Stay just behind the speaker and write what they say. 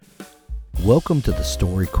Welcome to the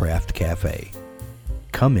Storycraft Cafe.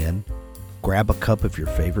 Come in, grab a cup of your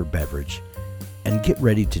favorite beverage, and get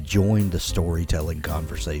ready to join the storytelling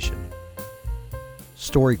conversation.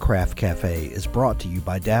 Storycraft Cafe is brought to you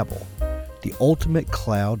by Dabble, the ultimate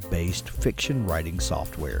cloud-based fiction writing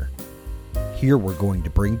software. Here we're going to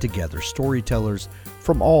bring together storytellers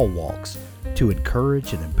from all walks to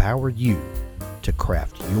encourage and empower you to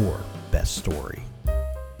craft your best story.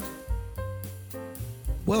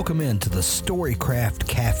 Welcome into the Storycraft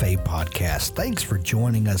Cafe podcast. Thanks for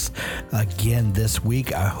joining us again this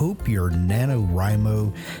week. I hope your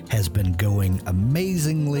NaNoWriMo has been going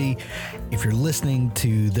amazingly. If you're listening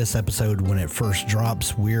to this episode when it first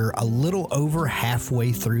drops, we're a little over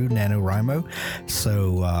halfway through NaNoWriMo,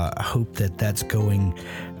 so I hope that that's going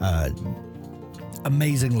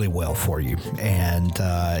amazingly well for you. And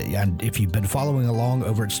if you've been following along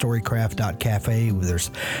over at storycraft.cafe,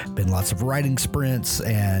 there's been lots of writing sprints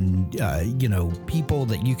and people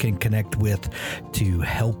that you can connect with to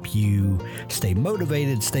help you stay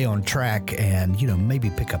motivated, stay on track, and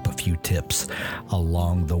maybe pick up a few tips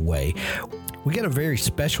along the way. We got a very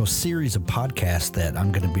special series of podcasts that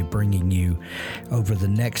I'm going to be bringing you over the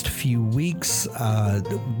next few weeks.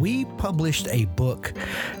 We published a book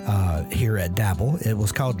here at Dabble. It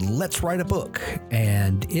was called Let's Write a Book,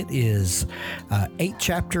 and it is 8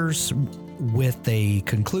 chapters with a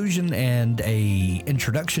conclusion and a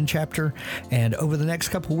introduction chapter. And over the next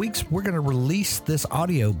couple of weeks, we're going to release this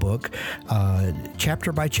audiobook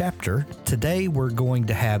chapter by chapter. Today, we're going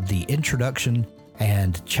to have the introduction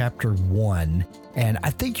and chapter 1, and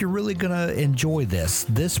I think you're really going to enjoy this.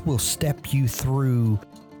 This will step you through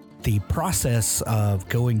the process of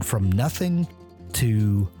going from nothing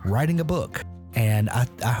to writing a book, and I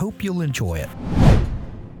hope you'll enjoy it.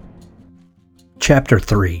 Chapter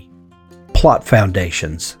 3, Plot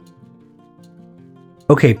Foundations.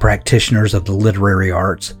 Okay, practitioners of the literary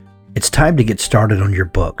arts, it's time to get started on your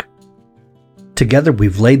book. Together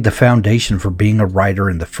we've laid the foundation for being a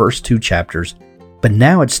writer in the first 2 chapters, but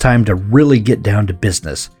now it's time to really get down to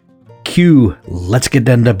business. Cue Let's Get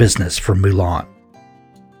Down to Business from Mulan.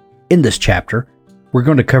 In this chapter, we're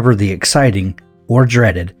going to cover the exciting, or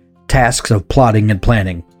dreaded, tasks of plotting and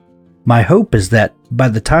planning. My hope is that by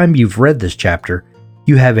the time you've read this chapter,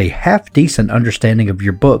 you have a half-decent understanding of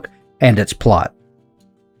your book and its plot.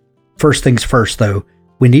 First things first, though,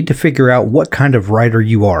 we need to figure out what kind of writer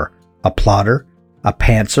you are, a plotter, a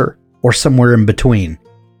pantser, or somewhere in between.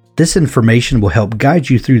 This information will help guide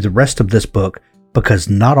you through the rest of this book because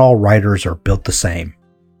not all writers are built the same.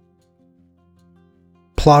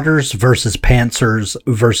 Plotters versus pantsers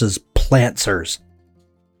versus plantsers.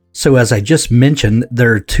 So as I just mentioned,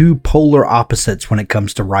 there are 2 polar opposites when it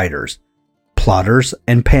comes to writers, plotters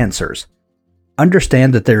and pantsers.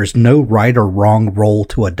 Understand that there is no right or wrong role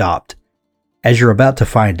to adopt. As you're about to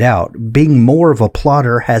find out, being more of a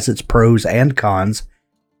plotter has its pros and cons,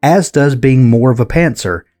 as does being more of a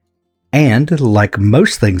pantser. And, like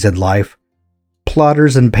most things in life,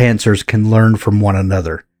 plotters and pantsers can learn from one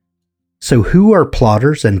another. So who are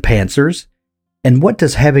plotters and pantsers? And what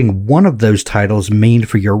does having one of those titles mean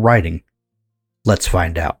for your writing? Let's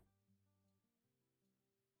find out.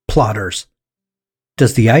 Plotters.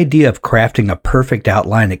 Does the idea of crafting a perfect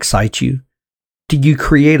outline excite you? Do you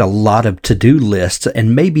create a lot of to-do lists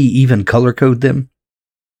and maybe even color code them?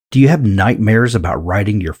 Do you have nightmares about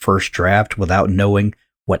writing your first draft without knowing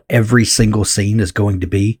what every single scene is going to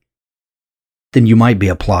be? Then you might be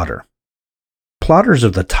a plotter. Plotters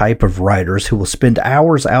are the type of writers who will spend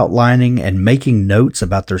hours outlining and making notes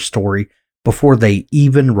about their story before they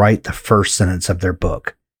even write the first sentence of their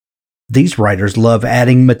book. These writers love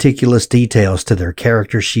adding meticulous details to their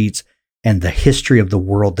character sheets and the history of the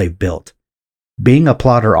world they've built. Being a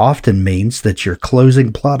plotter often means that you're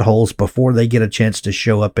closing plot holes before they get a chance to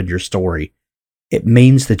show up in your story. It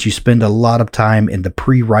means that you spend a lot of time in the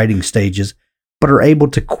pre-writing stages, but are able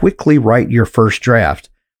to quickly write your first draft,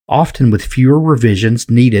 often with fewer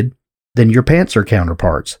revisions needed than your pantser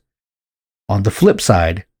counterparts. On the flip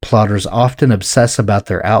side, plotters often obsess about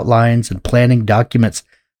their outlines and planning documents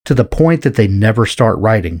to the point that they never start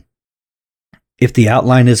writing. If the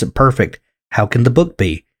outline isn't perfect, how can the book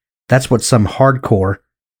be? That's what some hardcore,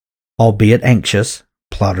 albeit anxious,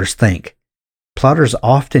 plotters think. Plotters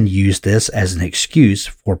often use this as an excuse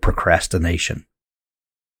for procrastination.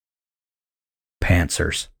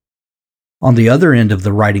 Pantsers. On the other end of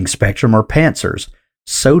the writing spectrum are pantsers,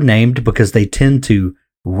 so named because they tend to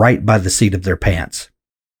write by the seat of their pants.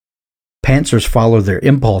 Pantsers follow their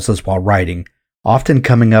impulses while writing, often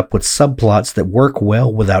coming up with subplots that work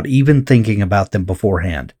well without even thinking about them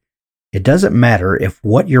beforehand. It doesn't matter if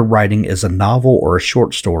what you're writing is a novel or a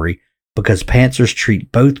short story, because pantsers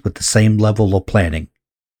treat both with the same level of planning,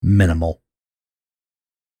 minimal.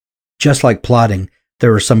 Just like plotting,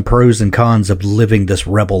 there are some pros and cons of living this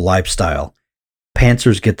rebel lifestyle.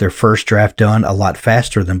 Pantsers get their first draft done a lot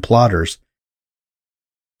faster than plotters.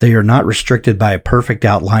 They are not restricted by a perfect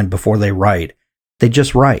outline before they write. They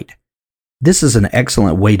just write. This is an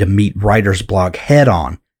excellent way to meet writer's block head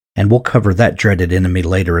on, and we'll cover that dreaded enemy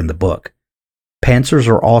later in the book. Pantsers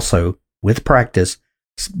are also, with practice,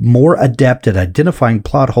 more adept at identifying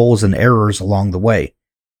plot holes and errors along the way.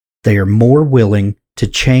 They are more willing to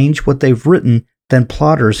change what they've written than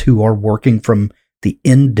plotters who are working from the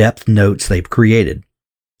in-depth notes they've created.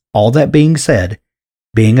 All that being said,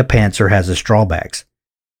 being a pantser has its drawbacks.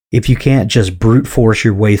 If you can't just brute force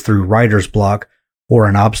your way through writer's block or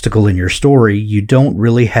an obstacle in your story, you don't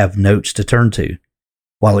really have notes to turn to.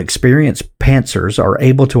 While experienced pantsers are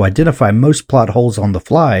able to identify most plot holes on the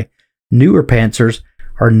fly, newer pantsers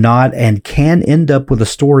are not and can end up with a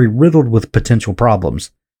story riddled with potential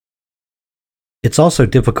problems. It's also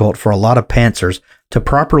difficult for a lot of pantsers to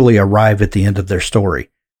properly arrive at the end of their story.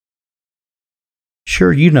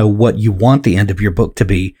 Sure, you know what you want the end of your book to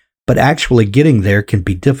be, but actually getting there can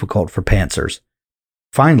be difficult for pantsers.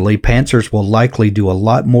 Finally, pantsers will likely do a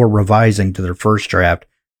lot more revising to their first draft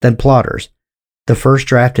than plotters. The first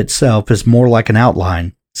draft itself is more like an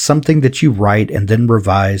outline, something that you write and then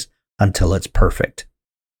revise until it's perfect.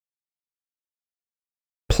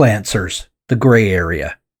 Plantsers, the gray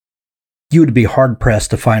area. You would be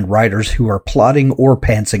hard-pressed to find writers who are plotting or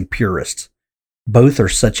pantsing purists. Both are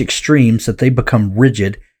such extremes that they become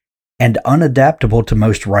rigid and unadaptable to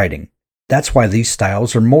most writing. That's why these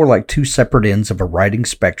styles are more like two separate ends of a writing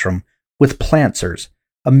spectrum, with plantsers,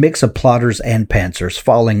 a mix of plotters and pantsers,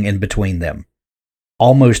 falling in between them.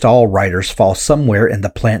 Almost all writers fall somewhere in the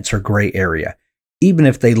plantser gray area, even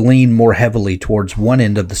if they lean more heavily towards one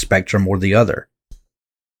end of the spectrum or the other.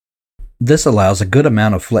 This allows a good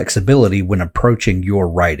amount of flexibility when approaching your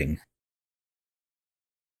writing.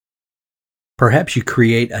 Perhaps you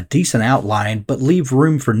create a decent outline but leave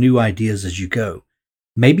room for new ideas as you go.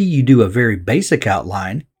 Maybe you do a very basic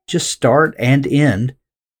outline, just start and end,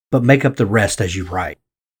 but make up the rest as you write.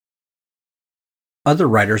 Other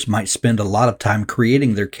writers might spend a lot of time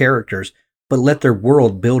creating their characters but let their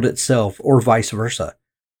world build itself, or vice versa.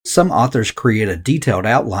 Some authors create a detailed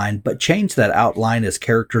outline but change that outline as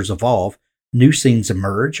characters evolve, new scenes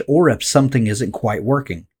emerge, or if something isn't quite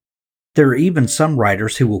working. There are even some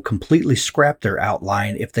writers who will completely scrap their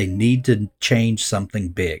outline if they need to change something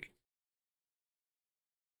big.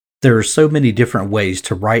 There are so many different ways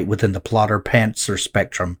to write within the plotter-pantser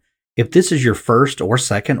spectrum. If this is your first or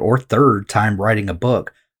second or third time writing a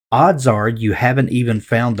book, odds are you haven't even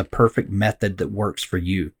found the perfect method that works for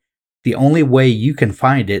you. The only way you can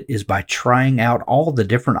find it is by trying out all the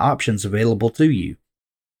different options available to you.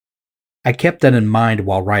 I kept that in mind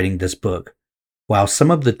while writing this book. While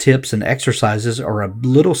some of the tips and exercises are a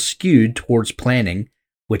little skewed towards planning,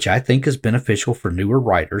 which I think is beneficial for newer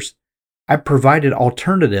writers, I provided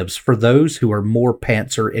alternatives for those who are more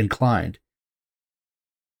pantser inclined.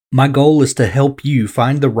 My goal is to help you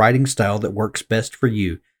find the writing style that works best for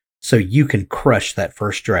you so you can crush that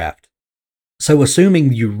first draft. So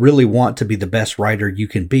assuming you really want to be the best writer you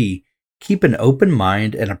can be, keep an open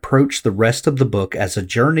mind and approach the rest of the book as a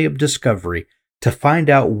journey of discovery to find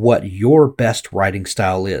out what your best writing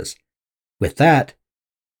style is. With that,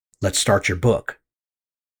 let's start your book.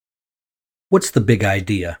 What's the big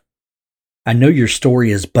idea? I know your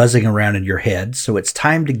story is buzzing around in your head, so it's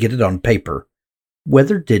time to get it on paper.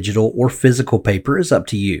 Whether digital or physical paper is up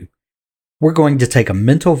to you. We're going to take a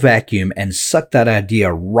mental vacuum and suck that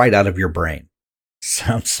idea right out of your brain.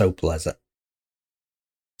 Sounds so pleasant.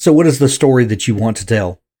 So what is the story that you want to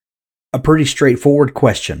tell? A pretty straightforward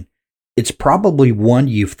question. It's probably one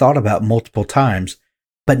you've thought about multiple times,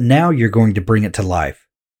 but now you're going to bring it to life.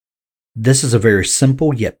 This is a very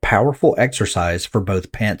simple yet powerful exercise for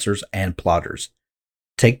both pantsers and plotters.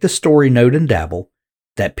 Take the story note and dabble,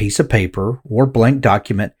 that piece of paper or blank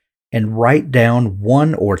document, and write down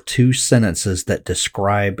 1 or 2 sentences that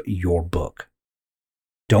describe your book.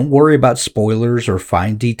 Don't worry about spoilers or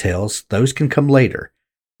fine details, those can come later.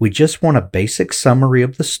 We just want a basic summary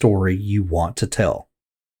of the story you want to tell.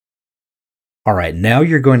 Alright, now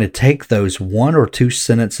you're going to take those 1 or 2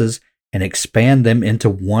 sentences and expand them into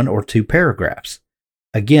 1 or 2 paragraphs.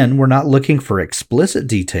 Again, we're not looking for explicit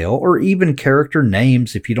detail or even character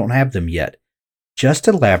names if you don't have them yet. Just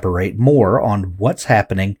elaborate more on what's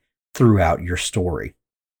happening throughout your story.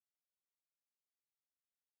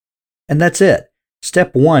 And that's it.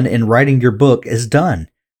 Step 1 in writing your book is done.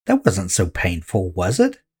 That wasn't so painful, was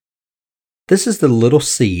it? This is the little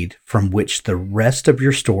seed from which the rest of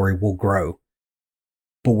your story will grow.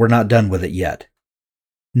 But we're not done with it yet.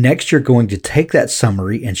 Next, you're going to take that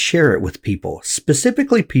summary and share it with people,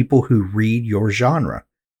 specifically people who read your genre.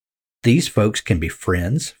 These folks can be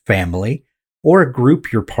friends, family, or a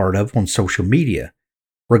group you're part of on social media.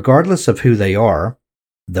 Regardless of who they are,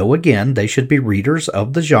 though again, they should be readers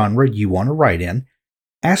of the genre you want to write in,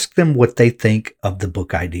 ask them what they think of the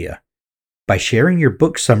book idea. By sharing your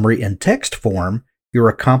book summary in text form, you're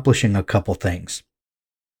accomplishing a couple things.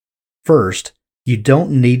 First, you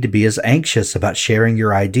don't need to be as anxious about sharing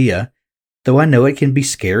your idea, though I know it can be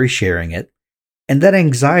scary sharing it, and that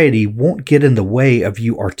anxiety won't get in the way of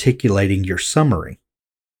you articulating your summary.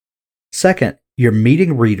 Second, you're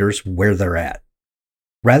meeting readers where they're at.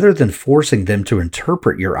 Rather than forcing them to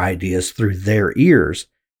interpret your ideas through their ears,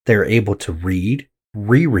 they're able to read,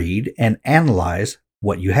 reread, and analyze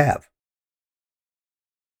what you have.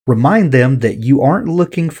 Remind them that you aren't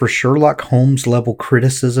looking for Sherlock Holmes level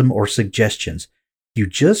criticism or suggestions. You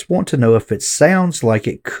just want to know if it sounds like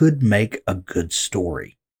it could make a good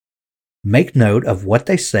story. Make note of what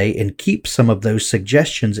they say and keep some of those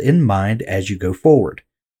suggestions in mind as you go forward.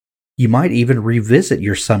 You might even revisit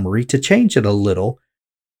your summary to change it a little,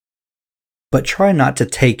 but try not to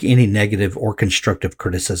take any negative or constructive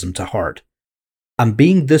criticism to heart. I'm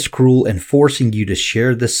being this cruel and forcing you to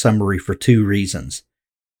share this summary for two reasons.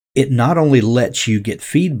 It not only lets you get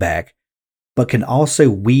feedback, but can also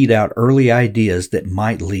weed out early ideas that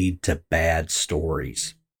might lead to bad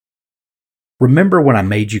stories. Remember when I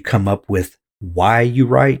made you come up with why you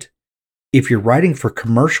write? If you're writing for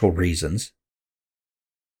commercial reasons,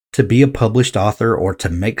 to be a published author or to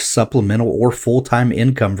make supplemental or full-time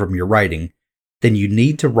income from your writing, then you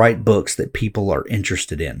need to write books that people are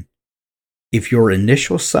interested in. If your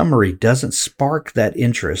initial summary doesn't spark that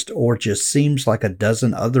interest or just seems like a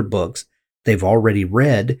dozen other books they've already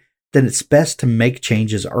read, then it's best to make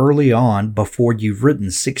changes early on before you've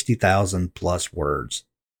written 60,000 plus words.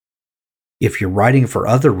 If you're writing for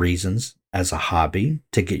other reasons, as a hobby,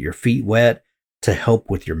 to get your feet wet, to help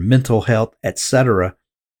with your mental health, etc.,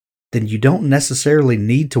 then you don't necessarily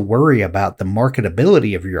need to worry about the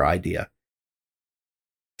marketability of your idea.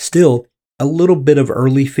 Still, a little bit of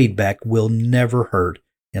early feedback will never hurt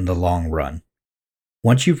in the long run.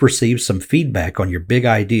 Once you've received some feedback on your big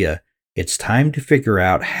idea, it's time to figure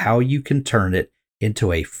out how you can turn it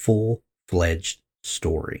into a full-fledged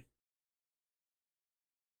story.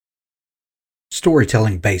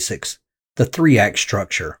 Storytelling basics, the 3-act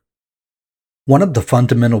structure. One of the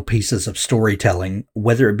fundamental pieces of storytelling,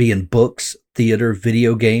 whether it be in books, theater,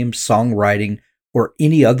 video games, songwriting, or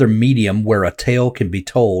any other medium where a tale can be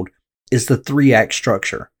told, is the 3-act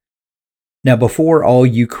structure. Now, before all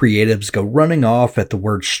you creatives go running off at the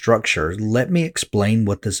word structure, let me explain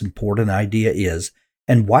what this important idea is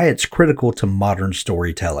and why it's critical to modern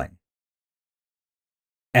storytelling.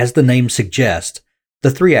 As the name suggests, the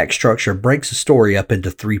 3-act structure breaks a story up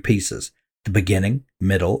into 3 pieces: the beginning,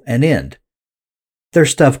 middle, and end.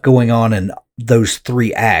 There's stuff going on in those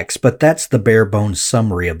 3 acts, but that's the bare bones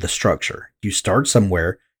summary of the structure. You start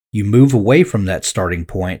somewhere, you move away from that starting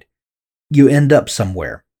point, you end up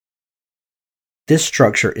somewhere. This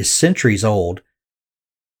structure is centuries old,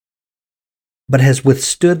 but has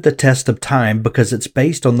withstood the test of time because it's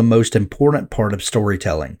based on the most important part of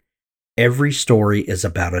storytelling. Every story is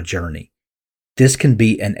about a journey. This can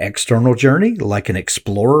be an external journey, like an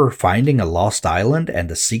explorer finding a lost island and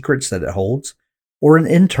the secrets that it holds, or an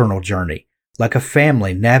internal journey, like a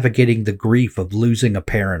family navigating the grief of losing a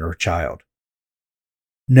parent or child.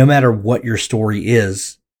 No matter what your story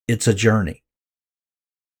is, it's a journey.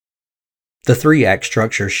 The 3-act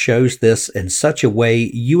structure shows this in such a way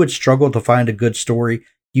you would struggle to find a good story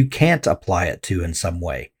you can't apply it to in some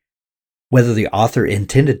way, whether the author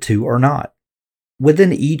intended to or not.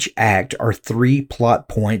 Within each act are 3 plot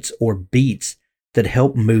points or beats that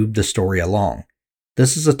help move the story along.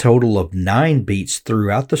 This is a total of 9 beats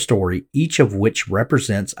throughout the story, each of which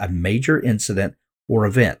represents a major incident or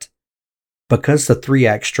event. Because the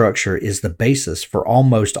 3-act structure is the basis for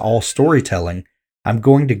almost all storytelling, I'm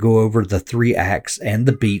going to go over the 3 acts and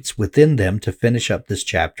the beats within them to finish up this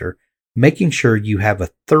chapter, making sure you have a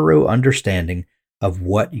thorough understanding of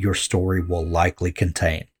what your story will likely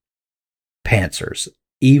contain. Pantsers.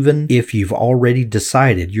 Even if you've already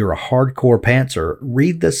decided you're a hardcore pantser,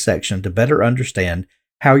 read this section to better understand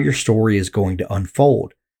how your story is going to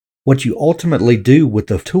unfold. What you ultimately do with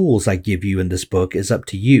the tools I give you in this book is up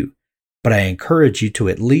to you, but I encourage you to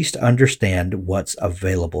at least understand what's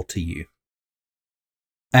available to you.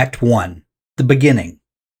 Act 1. The beginning.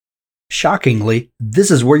 Shockingly,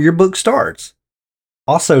 this is where your book starts.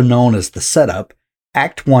 Also known as the setup,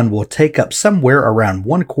 Act 1 will take up somewhere around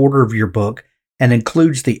 1/4 of your book and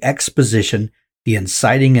includes the exposition, the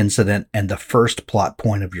inciting incident, and the first plot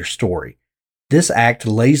point of your story. This act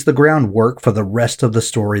lays the groundwork for the rest of the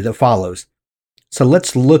story that follows. So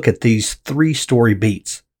let's look at these 3 story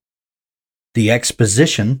beats. The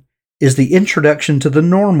exposition is the introduction to the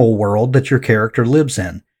normal world that your character lives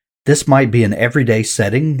in. This might be an everyday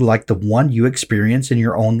setting like the one you experience in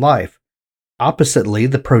your own life. Oppositely,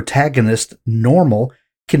 the protagonist, Normal,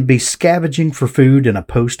 can be scavenging for food in a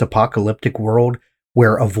post-apocalyptic world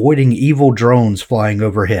where avoiding evil drones flying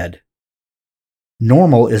overhead.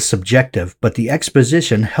 Normal is subjective, but the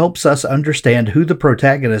exposition helps us understand who the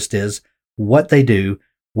protagonist is, what they do,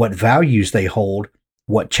 what values they hold,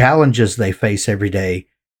 what challenges they face every day,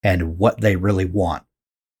 and what they really want.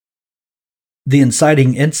 The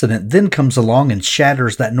inciting incident then comes along and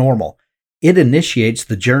shatters that normal. It initiates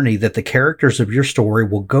the journey that the characters of your story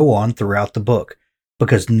will go on throughout the book,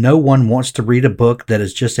 because no one wants to read a book that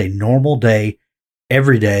is just a normal day,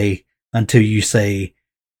 every day, until you say,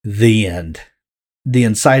 the end. The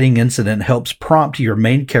inciting incident helps prompt your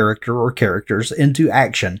main character or characters into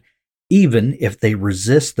action, even if they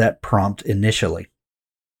resist that prompt initially.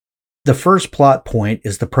 The first plot point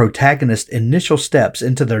is the protagonist's initial steps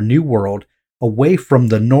into their new world away from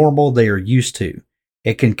the normal they are used to.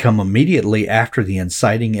 It can come immediately after the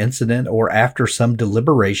inciting incident or after some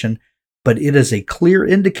deliberation, but it is a clear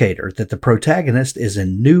indicator that the protagonist is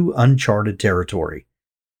in new, uncharted territory.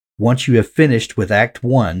 Once you have finished with Act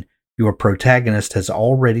 1, your protagonist has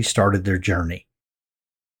already started their journey.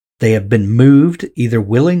 They have been moved, either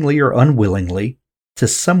willingly or unwillingly, to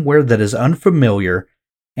somewhere that is unfamiliar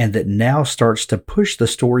and that now starts to push the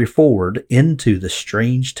story forward into the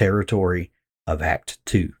strange territory of Act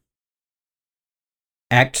 2.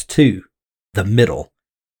 Act 2, the middle.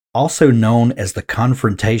 Also known as the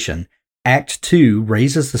confrontation, Act 2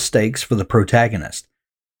 raises the stakes for the protagonist.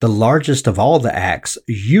 The largest of all the acts,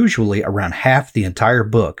 usually around half the entire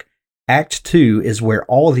book, Act 2 is where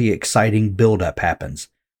all the exciting build-up happens.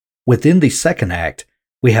 Within the second act,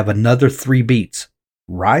 we have another 3 beats: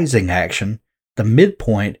 rising action, the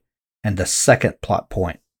midpoint, and the second plot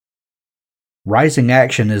point. Rising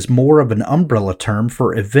action is more of an umbrella term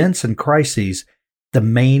for events and crises the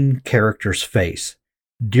main characters face.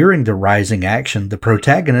 During the rising action, the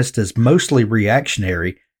protagonist is mostly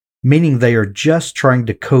reactionary, meaning they are just trying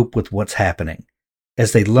to cope with what's happening.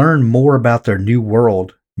 As they learn more about their new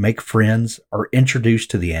world, make friends, are introduced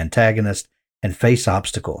to the antagonist, and face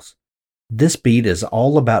obstacles. This beat is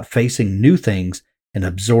all about facing new things and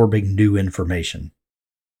absorbing new information.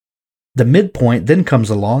 The midpoint then comes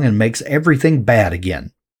along and makes everything bad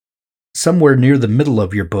again. Somewhere near the middle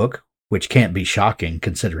of your book, which can't be shocking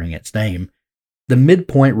considering its name, the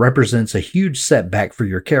midpoint represents a huge setback for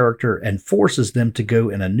your character and forces them to go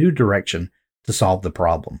in a new direction to solve the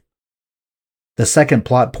problem. The second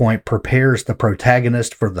plot point prepares the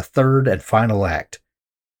protagonist for the third and final act.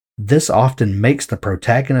 This often makes the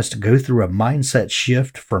protagonist go through a mindset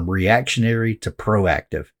shift from reactionary to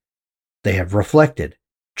proactive. They have reflected,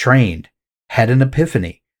 trained, had an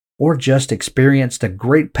epiphany, or just experienced a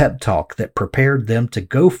great pep talk that prepared them to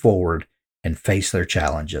go forward and face their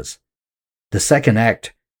challenges. The second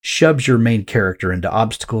act shoves your main character into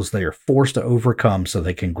obstacles they are forced to overcome so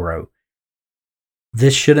they can grow.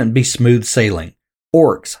 This shouldn't be smooth sailing.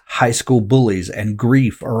 Orcs, high school bullies, and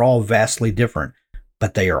grief are all vastly different,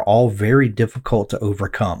 but they are all very difficult to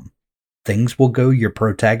overcome. Things will go your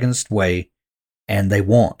protagonist's way, and they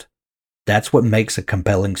won't. That's what makes a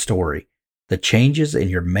compelling story. The changes in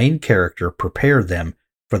your main character prepare them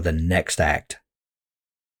for the next act.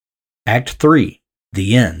 Act 3,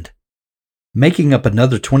 the end. Making up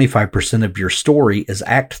another 25% of your story is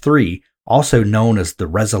Act 3, also known as the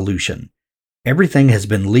resolution. Everything has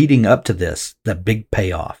been leading up to this, the big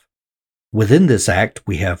payoff. Within this act,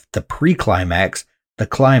 we have the pre-climax, the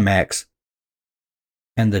climax,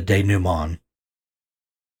 and the denouement.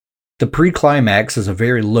 The pre-climax is a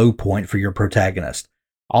very low point for your protagonist,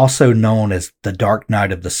 also known as the dark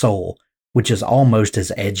night of the soul, which is almost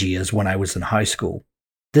as edgy as when I was in high school.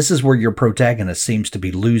 This is where your protagonist seems to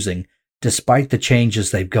be losing, despite the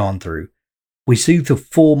changes they've gone through. We see the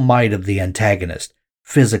full might of the antagonist,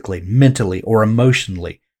 physically, mentally, or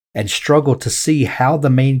emotionally, and struggle to see how the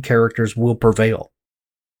main characters will prevail.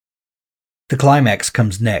 The climax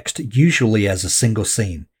comes next, usually as a single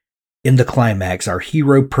scene. In the climax, our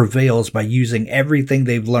hero prevails by using everything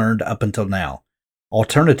they've learned up until now.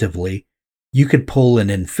 Alternatively, you could pull an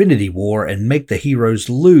Infinity War and make the heroes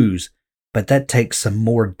lose, but that takes some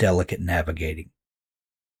more delicate navigating.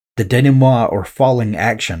 The denouement or falling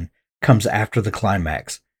action comes after the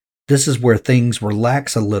climax. This is where things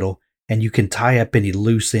relax a little and you can tie up any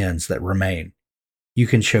loose ends that remain. You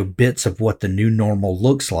can show bits of what the new normal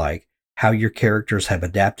looks like, how your characters have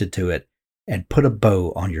adapted to it, and put a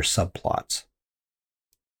bow on your subplots.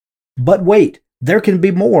 But wait, there can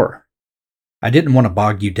be more! I didn't want to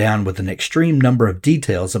bog you down with an extreme number of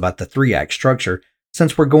details about the 3-act structure,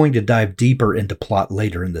 since we're going to dive deeper into plot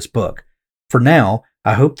later in this book. For now,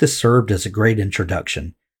 I hope this served as a great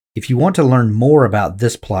introduction. If you want to learn more about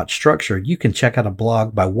this plot structure, you can check out a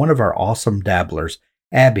blog by one of our awesome dabblers,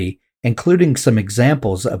 Abby, including some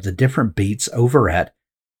examples of the different beats over at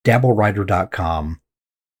dabblewriter.com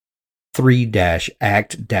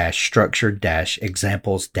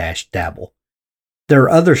 3-act-structure-examples-dabble. There are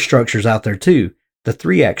other structures out there too. The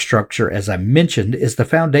 3-act structure, as I mentioned, is the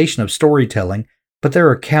foundation of storytelling, but there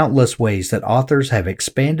are countless ways that authors have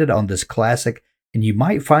expanded on this classic, and you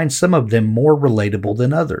might find some of them more relatable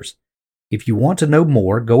than others. If you want to know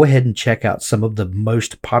more, go ahead and check out some of the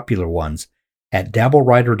most popular ones at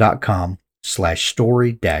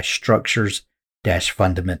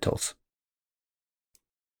dabblewriter.com/story-structures-fundamentals.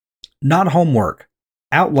 Not homework.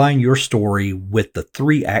 Outline your story with the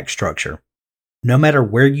 3-act structure. No matter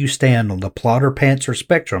where you stand on the plot or pantser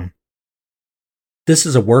spectrum, this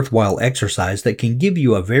is a worthwhile exercise that can give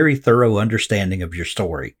you a very thorough understanding of your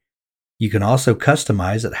story. You can also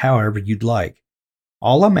customize it however you'd like.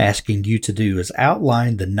 All I'm asking you to do is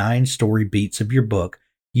outline the 9 story beats of your book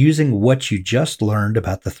using what you just learned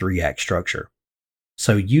about the 3-act structure.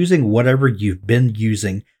 So using whatever you've been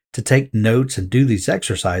using to take notes and do these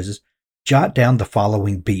exercises, jot down the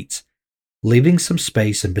following beats, leaving some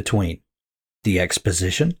space in between: the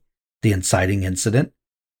exposition, the inciting incident,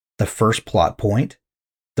 the first plot point,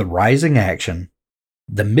 the rising action,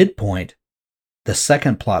 the midpoint, the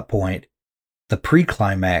second plot point, the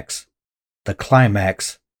pre-climax, the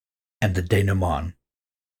climax, and the denouement.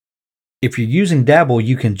 If you're using Dabble,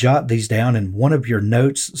 you can jot these down in one of your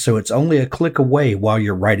notes so it's only a click away while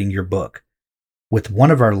you're writing your book. With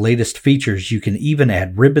one of our latest features, you can even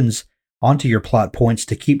add ribbons onto your plot points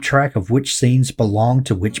to keep track of which scenes belong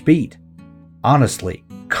to which beat. Honestly,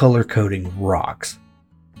 color coding rocks.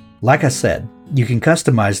 Like I said, you can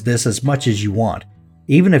customize this as much as you want.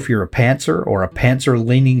 Even if you're a pantser or a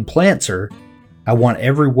pantser-leaning plantser, I want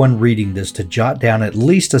everyone reading this to jot down at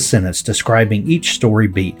least a sentence describing each story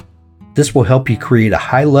beat. This will help you create a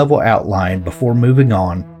high-level outline before moving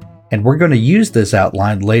on, and we're going to use this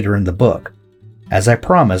outline later in the book. As I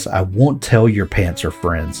promise, I won't tell your pantser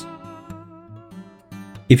friends.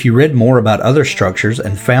 If you read more about other structures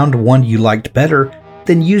and found one you liked better,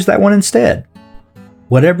 then use that one instead.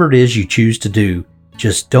 Whatever it is you choose to do,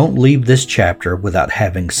 just don't leave this chapter without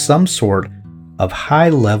having some sort of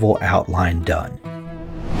high-level outline done.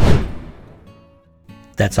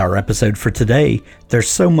 That's our episode for today. There's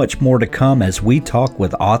so much more to come as we talk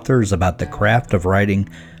with authors about the craft of writing,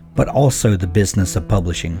 but also the business of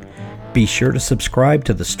publishing. Be sure to subscribe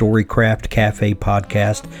to the Storycraft Cafe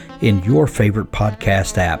podcast in your favorite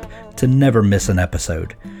podcast app to never miss an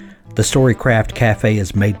episode. The Storycraft Cafe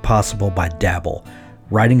is made possible by Dabble.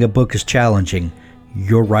 Writing a book is challenging.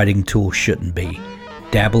 Your writing tool shouldn't be.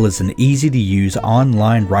 Dabble is an easy-to-use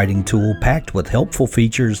online writing tool packed with helpful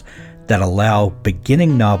features that allow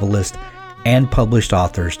beginning novelists and published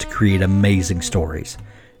authors to create amazing stories.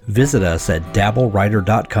 Visit us at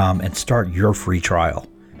dabblewriter.com and start your free trial.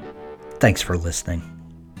 Thanks for listening.